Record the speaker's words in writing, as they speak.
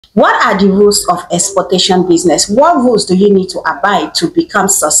What are the rules of exportation business? What rules do you need to abide to become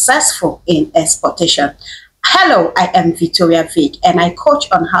successful in exportation? Hello, I am Victoria Vic and I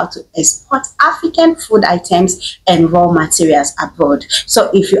coach on how to export African food items and raw materials abroad. So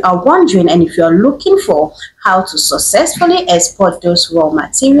if you are wondering and if you are looking for how to successfully export those raw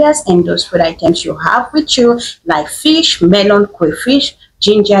materials and those food items you have with you, like fish, melon, crayfish,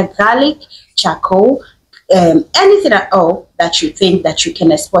 ginger, garlic, charcoal, anything at all that you think that you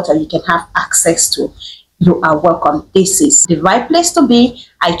can export or you can have access to, you are welcome. This is the right place to be.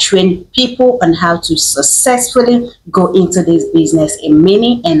 I train people on how to successfully go into this business in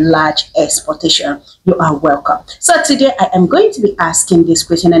mini and large exportation. You are welcome. So today I am going to be asking this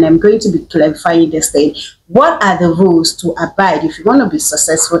question and I'm going to be clarifying this thing. What are the rules to abide if you want to be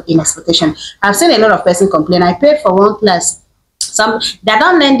successful in exportation? I've seen a lot of persons complain, I paid for one class. Some they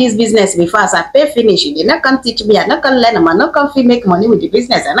don't learn this business before, as I pay finish, they not can teach me, I not can learn, I'm not can make money with the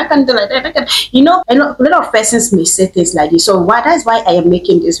business, I not can do like that. You know, a lot of persons may say things like this. So that's why I am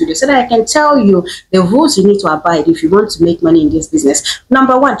making this video, so that I can tell you the rules you need to abide if you want to make money in this business.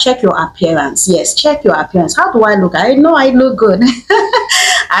 Number one, check your appearance. Yes, check your appearance. How do I look? I know I look good.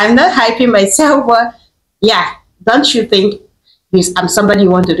 I'm not hyping myself, but yeah, don't you think I'm somebody you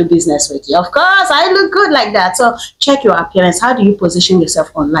want to do business with? Of course, I look good like that. So check your appearance. How do you position yourself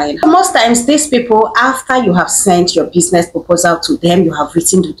online? Most times, these people, after you have sent your business proposal to them, you have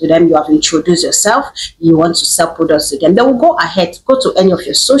written to them, you have introduced yourself, you want to sell products to them, they will go ahead, go to any of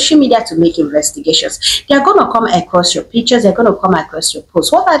your social media to make investigations. They're going to come across your pictures, they're going to come across your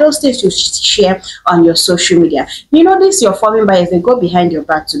posts. What are those things you share on your social media? You know, this your foreign buyers, they go behind your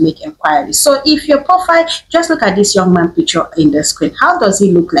back to make inquiries. So if your profile, just look at this young man picture in the screen. How does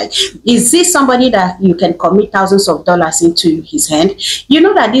he look like? Is this somebody that you can commit thousands of dollars into his hand? You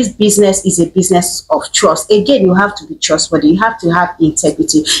know that this business is a business of trust. Again, you have to be trustworthy. You have to have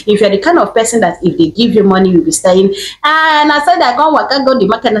integrity. If you're the kind of person that if they give you money, you'll be saying, and I said I can't work, I go to the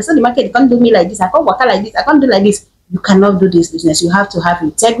market, and I said the market can't do me like this, I can't work like this, I can't do like this. You cannot do this business. You have to have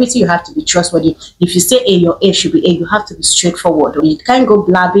integrity. You have to be trustworthy. If you say A, your A should be A. You have to be straightforward. You can't go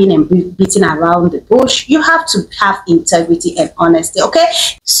blabbing and beating around the bush. You have to have integrity and honesty, okay?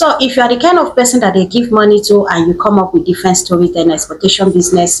 So if you are the kind of person that they give money to and you come up with different stories in exportation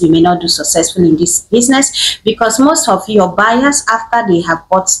business, you may not do successfully in this business, because most of your buyers, after they have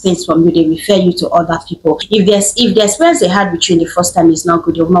bought things from you, they refer you to other people. If the experience they had with you in the first time is not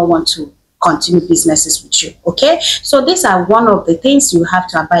good, they will not want to continue businesses with you, okay? So these are one of the things you have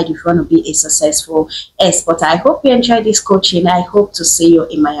to abide if you want to be a successful exporter. I hope you enjoyed this coaching. I hope to see you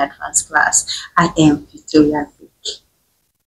in my advanced class. I am Victoria.